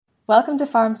Welcome to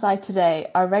PharmSci Today,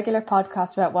 our regular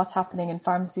podcast about what's happening in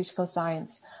pharmaceutical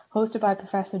science, hosted by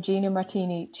Professor Gino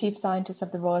Martini, Chief Scientist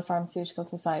of the Royal Pharmaceutical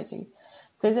Society.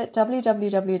 Visit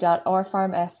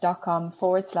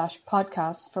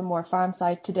www.rpharms.com/podcasts for more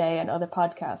PharmSci Today and other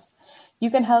podcasts.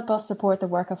 You can help us support the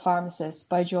work of pharmacists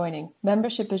by joining.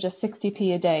 Membership is just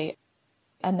 60p a day.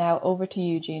 And now over to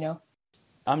you, Gino.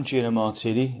 I'm Gino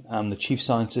Martini. I'm the Chief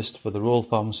Scientist for the Royal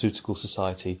Pharmaceutical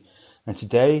Society. And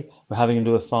today we're having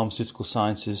another Pharmaceutical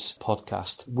Sciences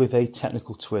podcast with a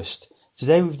technical twist.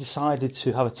 Today we've decided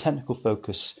to have a technical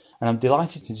focus, and I'm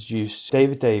delighted to introduce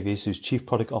David Davies, who's Chief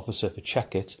Product Officer for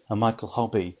Checkit, and Michael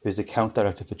Hobby, who's the Account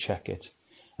Director for Checkit.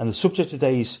 And the subject of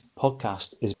today's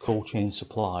podcast is cold chain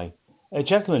supply.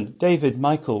 Gentlemen, David,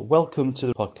 Michael, welcome to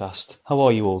the podcast. How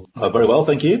are you all? Very well,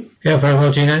 thank you. Yeah, very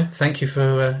well, Gino. Thank you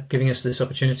for giving us this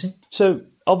opportunity. So,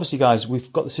 obviously, guys,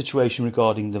 we've got the situation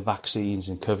regarding the vaccines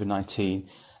and COVID-19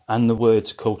 and the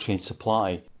words cold chain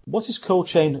supply. What is cold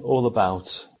chain all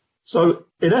about? So,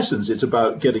 in essence, it's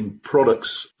about getting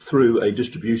products through a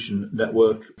distribution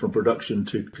network from production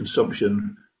to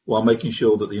consumption, while making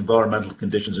sure that the environmental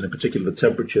conditions, and in particular the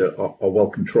temperature, are well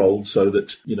controlled so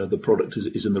that the product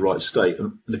is in the right state.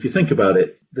 And if you think about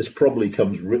it, this probably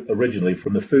comes originally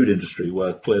from the food industry,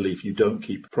 where clearly if you don't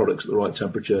keep products at the right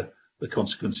temperature, the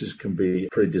consequences can be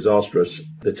pretty disastrous.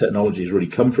 The technology has really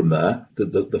come from there.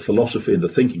 The philosophy and the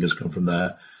thinking has come from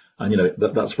there. And,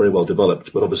 that's very well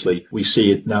developed. But obviously, we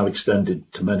see it now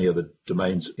extended to many other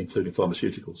domains, including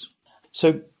pharmaceuticals.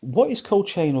 So what is cold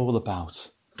chain all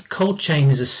about? The cold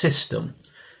chain is a system.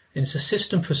 It's a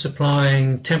system for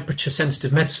supplying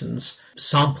temperature-sensitive medicines,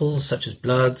 samples such as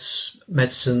bloods,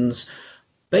 medicines,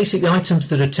 basic items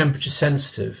that are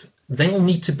temperature-sensitive. They all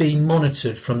need to be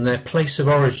monitored from their place of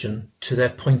origin to their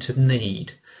point of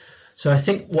need. So I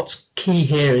think what's key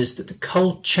here is that the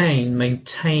cold chain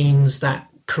maintains that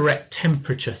correct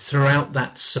temperature throughout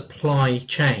that supply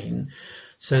chain,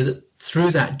 so that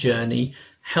through that journey,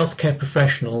 healthcare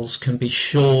professionals can be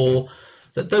sure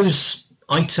that those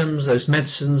items, those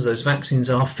medicines, those vaccines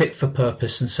are fit for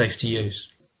purpose and safe to use.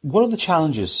 What are the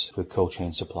challenges with cold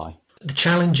chain supply? The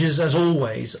challenges, as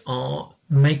always, are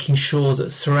making sure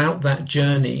that throughout that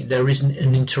journey there isn't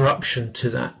an interruption to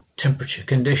that temperature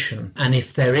condition. And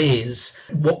if there is,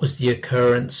 what was the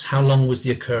occurrence? How long was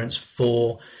the occurrence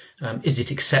for? Is it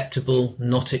acceptable,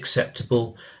 not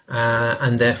acceptable?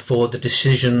 And therefore the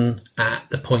decision at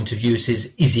the point of use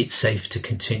is it safe to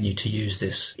continue to use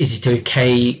this? Is it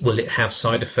okay? Will it have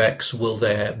side effects? Will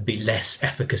there be less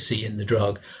efficacy in the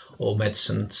drug or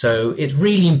medicine? So it's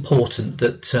really important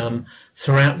that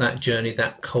throughout that journey,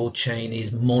 that cold chain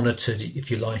is monitored, if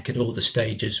you like, at all the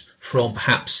stages, from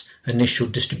perhaps initial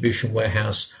distribution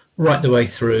warehouse right the way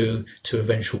through to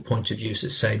eventual point of use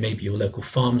at, say, maybe your local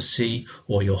pharmacy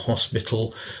or your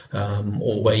hospital,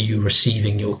 or where you're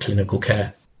receiving your clinical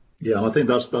care. Yeah, and I think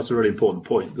that's a really important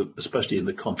point, that especially in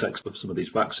the context of some of these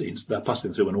vaccines, they're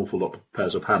passing through an awful lot of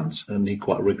pairs of hands and need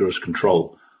quite rigorous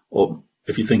control. Or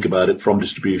if you think about it, from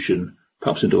distribution,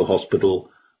 perhaps into a hospital,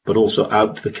 but also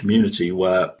out to the community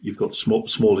where you've got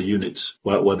smaller units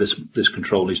where this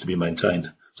control needs to be maintained.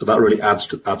 So that really adds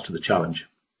to the challenge.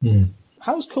 Mm.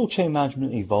 How's cold chain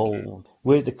management evolved?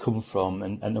 Where did it come from,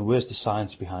 and where's the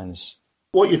science behind this?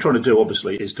 What you're trying to do,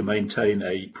 obviously, is to maintain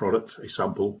a product, a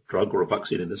sample, drug or a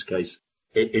vaccine in this case,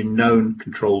 in known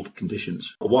controlled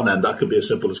conditions. On one end, that could be as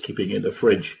simple as keeping it in a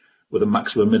fridge with a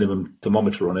maximum minimum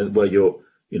thermometer on it, where you're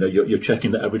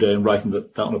checking that every day and writing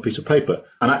that on a piece of paper.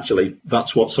 And actually,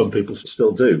 that's what some people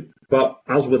still do. But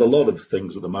as with a lot of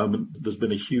things at the moment, there's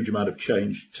been a huge amount of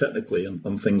change technically,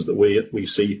 and things that we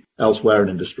see elsewhere in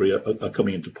industry are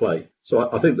coming into play. So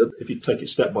I think that if you take it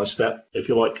step by step, if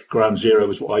you like, ground zero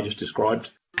is what I just described.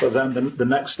 But then the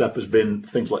next step has been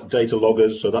things like data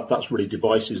loggers. So that's really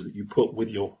devices that you put with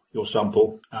your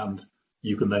sample, and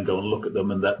you can then go and look at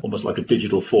them, and they're almost like a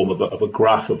digital form of a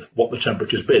graph of what the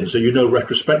temperature's been. So you know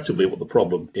retrospectively what the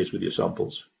problem is with your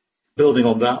samples. Building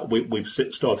on that, we've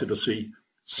started to see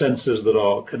sensors that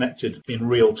are connected in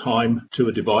real time to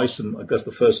a device. And I guess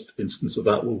the first instance of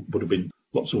that would have been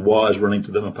lots of wires running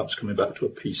to them and perhaps coming back to a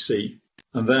PC.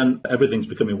 And then everything's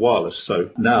becoming wireless. So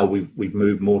now we've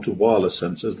moved more to wireless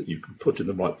sensors that you can put in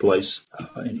the right place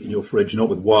in your fridge, not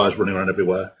with wires running around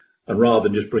everywhere. And rather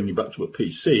than just bring you back to a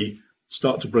PC,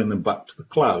 start to bring them back to the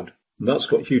cloud. And that's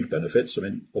got huge benefits. I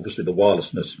mean, obviously the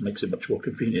wirelessness makes it much more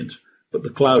convenient, but the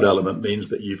cloud element means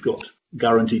that you've got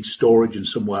guaranteed storage in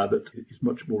somewhere that is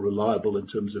much more reliable in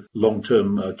terms of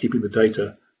long-term keeping the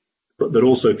data, but that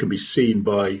also can be seen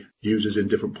by users in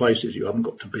different places. You haven't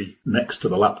got to be next to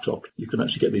the laptop. You can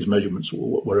actually get these measurements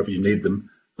wherever you need them,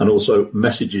 and also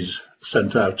messages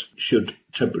sent out should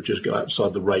temperatures go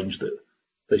outside the range that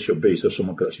they should be, so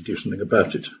someone could actually do something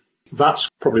about it. That's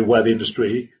probably where the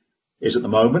industry is at the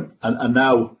moment. And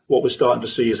now what we're starting to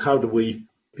see is how do we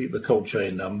keep the cold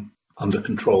chain under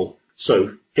control.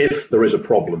 So if there is a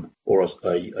problem or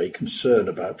a concern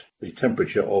about the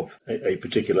temperature of a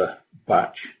particular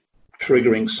batch,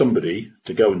 triggering somebody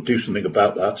to go and do something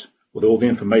about that with all the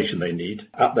information they need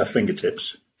at their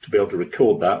fingertips to be able to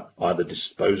record that, either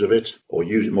dispose of it or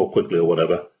use it more quickly or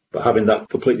whatever, but having that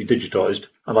completely digitized.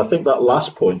 And I think that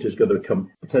last point is going to become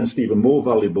potentially even more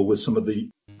valuable with some of the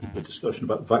discussion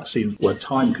about vaccines, where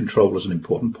time control is an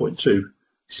important point too.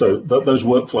 So those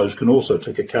workflows can also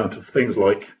take account of things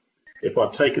like, if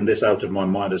I've taken this out of my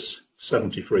minus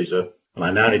 70 freezer and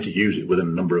I now need to use it within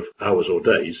a number of hours or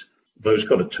days, those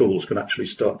kind of tools can actually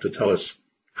start to tell us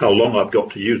how long I've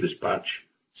got to use this batch,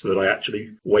 so that I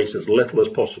actually waste as little as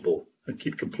possible and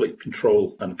keep complete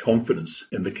control and confidence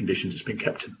in the conditions it's been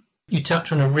kept in. You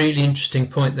touch on a really interesting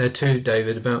point there too,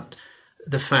 David, about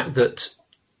the fact that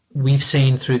we've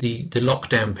seen through the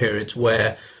lockdown periods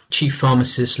where chief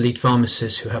pharmacists, lead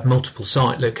pharmacists who have multiple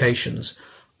site locations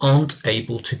aren't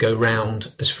able to go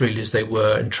round as freely as they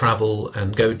were and travel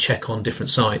and go check on different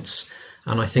sites.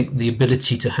 And I think the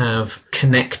ability to have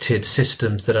connected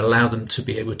systems that allow them to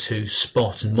be able to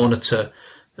spot and monitor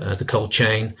the cold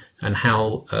chain and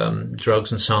how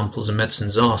drugs and samples and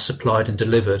medicines are supplied and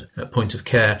delivered at point of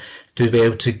care, to be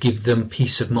able to give them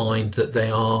peace of mind that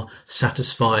they are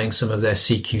satisfying some of their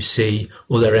CQC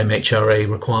or their MHRA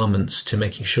requirements, to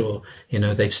making sure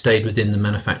they've stayed within the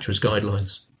manufacturer's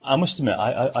guidelines. I must admit,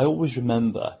 I always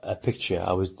remember a picture.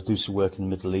 I was doing some work in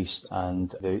the Middle East,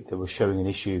 and they were showing an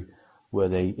issue where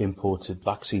they imported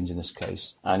vaccines in this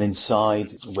case, and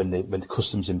inside, when the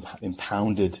customs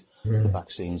impounded the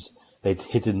vaccines, they'd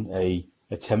hidden a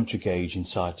temperature gauge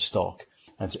inside the stock,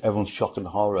 and to everyone's shock and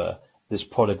horror, this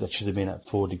product that should have been at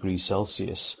 4 degrees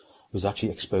Celsius was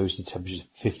actually exposed to temperatures of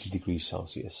 50 degrees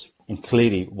Celsius. And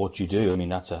clearly what you do,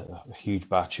 that's a huge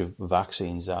batch of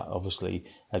vaccines that obviously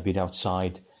had been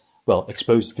outside,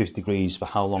 exposed to 50 degrees for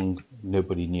how long,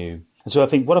 nobody knew. And so I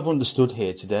think what I've understood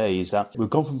here today is that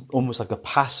we've gone from almost like a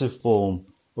passive form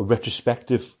or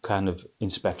retrospective kind of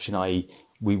inspection, i.e.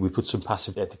 we put some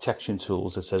passive detection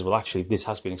tools that says, well, actually, this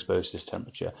has been exposed to this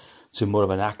temperature, to more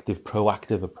of an active,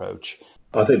 proactive approach.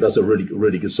 I think that's a really,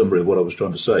 really good summary of what I was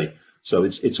trying to say. So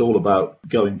it's all about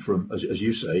going from, as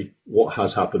you say, what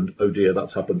has happened, oh dear,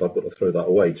 that's happened, I've got to throw that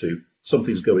away, to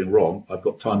something's going wrong, I've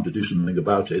got time to do something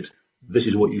about it, this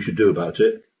is what you should do about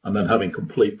it, and then having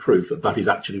complete proof that that is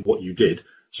actually what you did,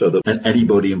 so that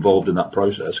anybody involved in that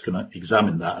process can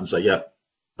examine that and say, yeah,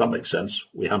 that makes sense,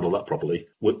 we handle that properly,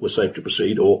 we're safe to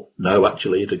proceed, or no,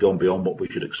 actually, it had gone beyond what we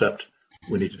should accept,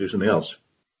 we need to do something else.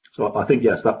 So I think,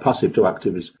 yes, that passive to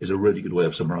active is a really good way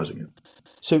of summarising it.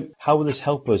 So how will this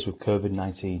help us with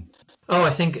COVID-19? Oh, I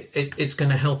think it's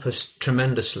going to help us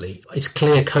tremendously. It's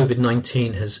clear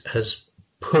COVID-19 has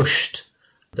pushed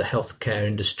the healthcare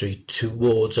industry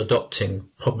towards adopting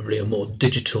probably a more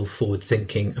digital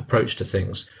forward-thinking approach to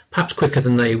things, perhaps quicker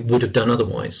than they would have done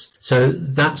otherwise. So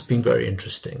that's been very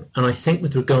interesting. And I think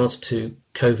with regards to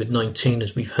COVID-19,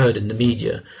 as we've heard in the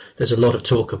media, there's a lot of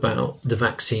talk about the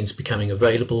vaccines becoming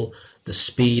available, the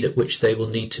speed at which they will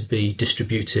need to be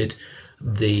distributed,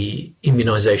 the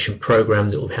immunisation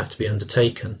programme that will have to be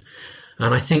undertaken.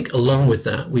 And I think along with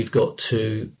that, we've got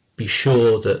to be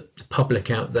sure that the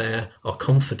public out there are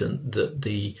confident that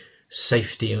the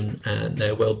safety and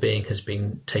their well-being has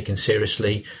been taken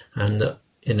seriously, and that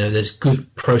there's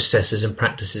good processes and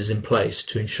practices in place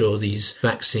to ensure these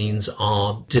vaccines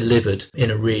are delivered in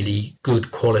a really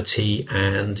good quality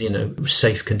and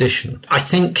safe condition. I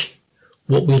think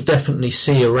what we'll definitely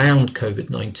see around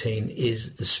COVID-19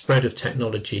 is the spread of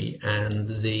technology, and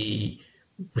the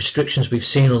restrictions we've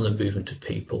seen on the movement of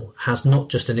people has not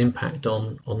just an impact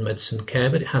on medicine care,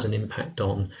 but it has an impact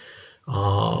on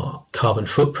our carbon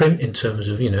footprint in terms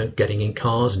of, getting in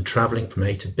cars and travelling from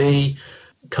A to B,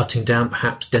 cutting down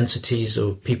perhaps densities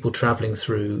of people travelling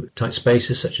through tight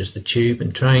spaces such as the tube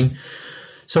and train.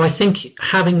 So I think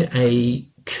having a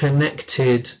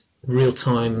connected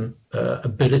real-time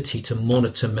ability to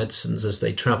monitor medicines as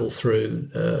they travel through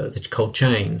the cold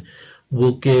chain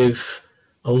will give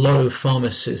a lot of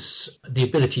pharmacists the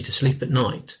ability to sleep at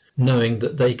night, knowing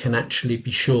that they can actually be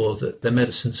sure that their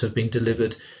medicines have been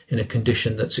delivered in a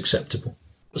condition that's acceptable.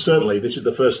 Certainly, this is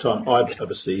the first time I've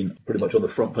ever seen, pretty much on the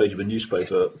front page of a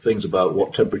newspaper, things about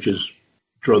what temperatures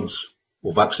drugs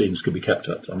or vaccines can be kept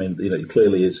at. It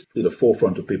clearly is in the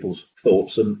forefront of people's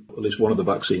thoughts, and at least one of the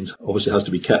vaccines obviously has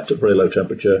to be kept at very low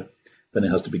temperature. then it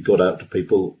has to be got out to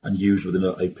people and used within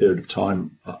a period of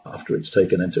time after it's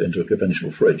taken into a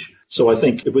conventional fridge. So I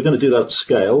think if we're going to do that at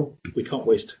scale, we can't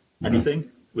waste anything.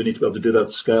 We need to be able to do that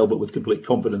at scale, but with complete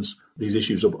confidence. These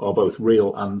issues are both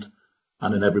real and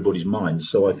in everybody's mind.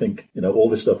 So I think, all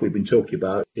this stuff we've been talking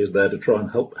about is there to try and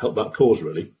help that cause,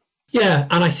 really. Yeah,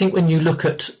 and I think when you look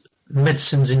at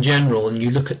medicines in general and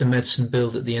you look at the medicine bill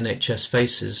that the NHS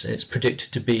faces, it's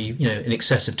predicted to be, in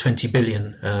excess of 20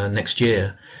 billion next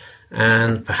year.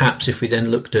 And perhaps if we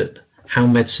then looked at how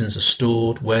medicines are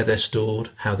stored, where they're stored,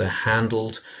 how they're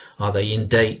handled, are they in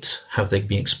date, have they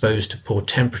been exposed to poor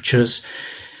temperatures,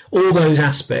 all those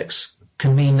aspects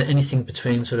can mean that anything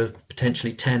between sort of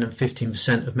potentially 10 and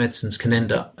 15% of medicines can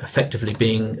end up effectively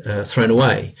being thrown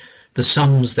away. The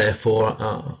sums, therefore,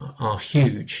 are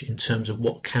huge in terms of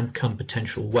what can become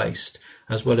potential waste,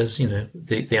 as well as,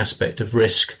 the aspect of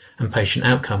risk and patient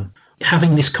outcome.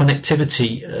 Having this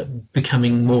connectivity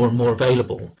becoming more and more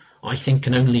available, I think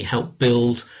can only help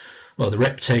build the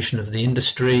reputation of the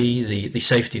industry, the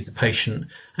safety of the patient,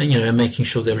 and making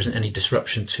sure there isn't any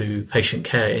disruption to patient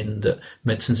care in that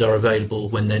medicines are available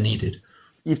when they're needed.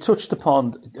 You've touched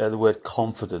upon the word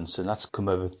confidence, and that's come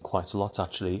over quite a lot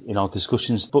actually in our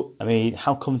discussions. But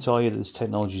how confident are you that this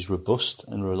technology is robust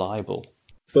and reliable?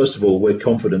 First of all, we're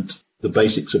confident the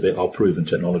basics of it are proven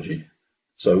technology.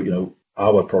 So,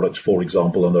 our products, for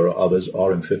example, and there are others,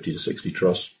 are in 50 to 60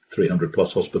 trusts, 300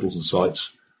 plus hospitals and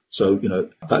sites. So,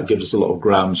 that gives us a lot of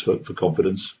grounds for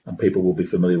confidence, and people will be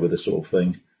familiar with this sort of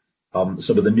thing.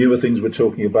 Some of the newer things we're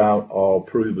talking about are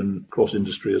proven across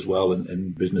industry as well,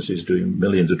 in businesses doing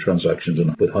millions of transactions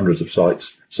and with hundreds of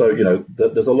sites. So,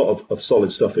 there's a lot of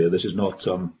solid stuff here. This is not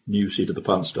new seat of the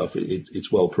pants stuff.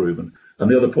 It's well proven. And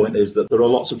the other point is that there are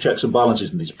lots of checks and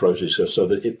balances in these processes, so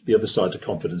that the other side to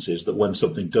confidence is that when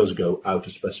something does go out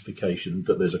of specification,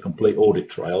 that there's a complete audit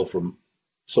trail from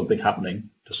something happening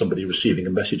to somebody receiving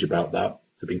a message about that,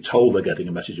 to being told they're getting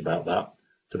a message about that,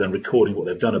 to then recording what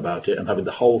they've done about it and having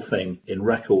the whole thing in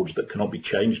records that cannot be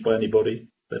changed by anybody.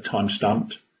 They're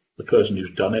time-stamped. The person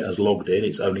who's done it has logged in.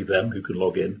 It's only them who can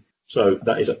log in. So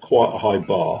that is quite a high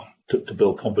bar to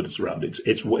build confidence around it.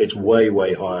 It's way,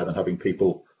 way higher than having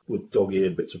people with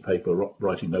dog-eared bits of paper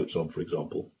writing notes on, for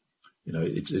example.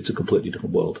 It's a completely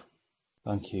different world.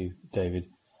 Thank you, David.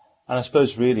 And I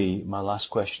suppose really my last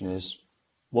question is,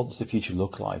 what does the future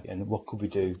look like and what could we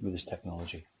do with this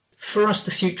technology? For us,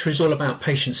 the future is all about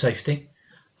patient safety.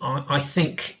 I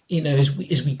think,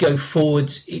 as we go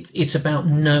forwards, it's about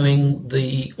knowing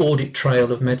the audit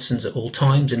trail of medicines at all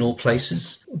times, in all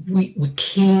places. We're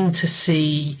keen to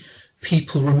see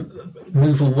people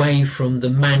move away from the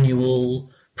manual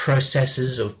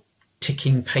processes of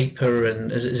ticking paper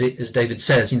and, as David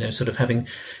says, sort of having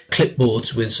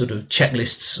clipboards with sort of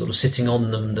checklists sort of sitting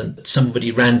on them that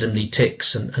somebody randomly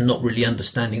ticks and not really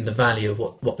understanding the value of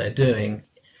what they're doing.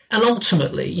 And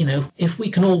ultimately, if we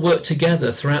can all work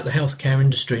together throughout the healthcare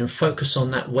industry and focus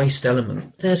on that waste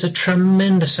element, there's a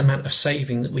tremendous amount of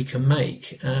saving that we can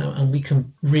make, and we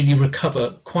can really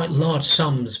recover quite large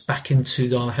sums back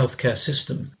into our healthcare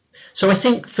system. So I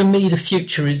think for me, the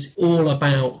future is all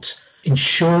about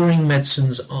ensuring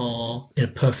medicines are in a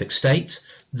perfect state,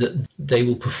 that they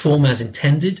will perform as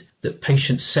intended, that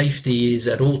patient safety is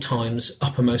at all times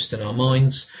uppermost in our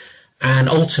minds, and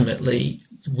ultimately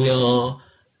we are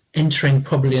entering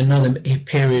probably another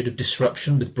period of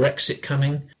disruption with Brexit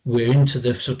coming. We're into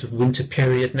the sort of winter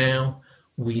period now.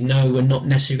 We know we're not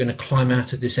necessarily going to climb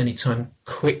out of this anytime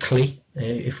quickly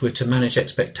if we're to manage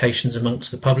expectations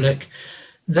amongst the public.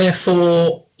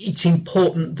 Therefore, it's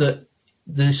important that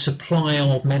the supply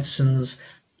of medicines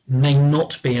may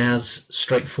not be as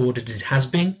straightforward as it has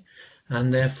been,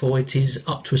 and therefore it is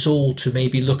up to us all to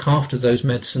maybe look after those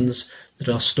medicines that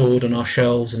are stored on our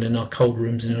shelves and in our cold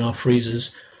rooms and in our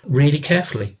freezers really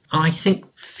carefully. I think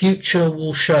future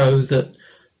will show that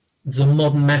the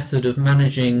modern method of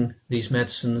managing these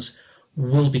medicines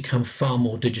will become far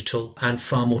more digital and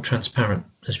far more transparent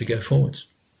as we go forwards.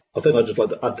 I think I'd just like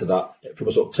to add to that from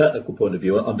a sort of technical point of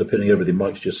view, underpinning everything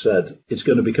Mike's just said. It's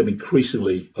going to become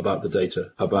increasingly about the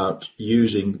data, about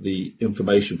using the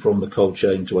information from the cold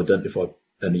chain to identify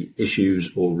any issues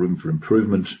or room for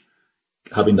improvement,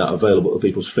 having that available at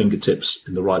people's fingertips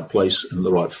in the right place, in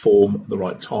the right form, at the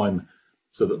right time,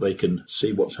 so that they can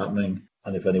see what's happening.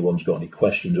 And if anyone's got any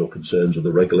questions or concerns, or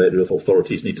the regulatory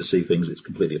authorities need to see things, it's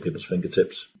completely at people's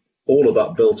fingertips. All of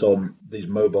that built on these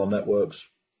mobile networks,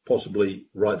 possibly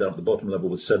right down at the bottom level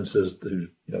with sensors who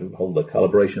hold their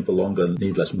calibration for longer and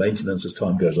need less maintenance as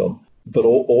time goes on. But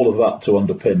all of that to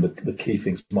underpin the key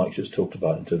things Mike just talked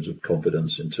about in terms of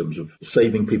confidence, in terms of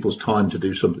saving people's time to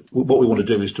do something. What we want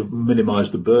to do is to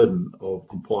minimise the burden of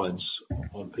compliance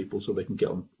on people so they can get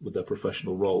on with their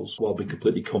professional roles while being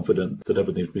completely confident that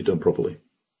everything's been done properly.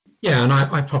 Yeah, and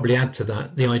I'd probably add to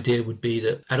that, the idea would be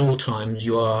that at all times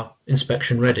you are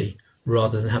inspection ready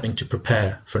rather than having to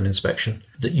prepare for an inspection.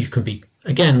 That you can be,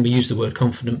 again, we use the word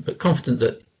confident, but confident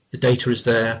that the data is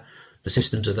there, the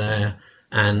systems are there,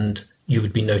 and you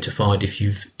would be notified if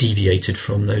you've deviated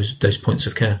from those points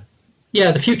of care.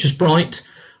 Yeah, the future's bright.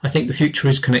 I think the future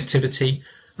is connectivity,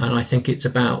 and I think it's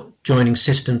about joining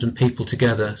systems and people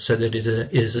together so that it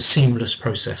is a seamless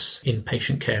process in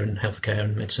patient care and healthcare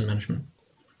and medicine management.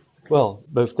 Well,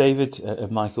 both David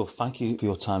and Michael, thank you for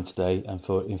your time today and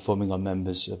for informing our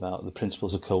members about the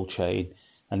principles of cold chain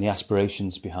and the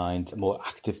aspirations behind more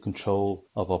active control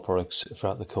of our products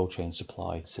throughout the cold chain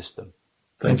supply system.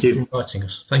 Thank you for inviting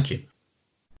us. Thank you.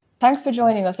 Thanks for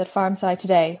joining us at PharmSci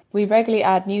Today. We regularly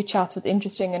add new chats with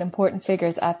interesting and important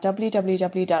figures at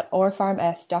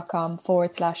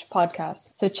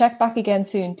www.orpharms.com/podcast. So check back again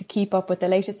soon to keep up with the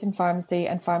latest in pharmacy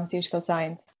and pharmaceutical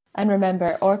science. And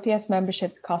remember, RPS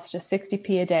membership costs just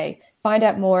 60p a day. Find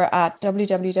out more at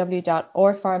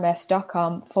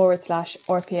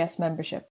www.orpharms.com/RPS membership.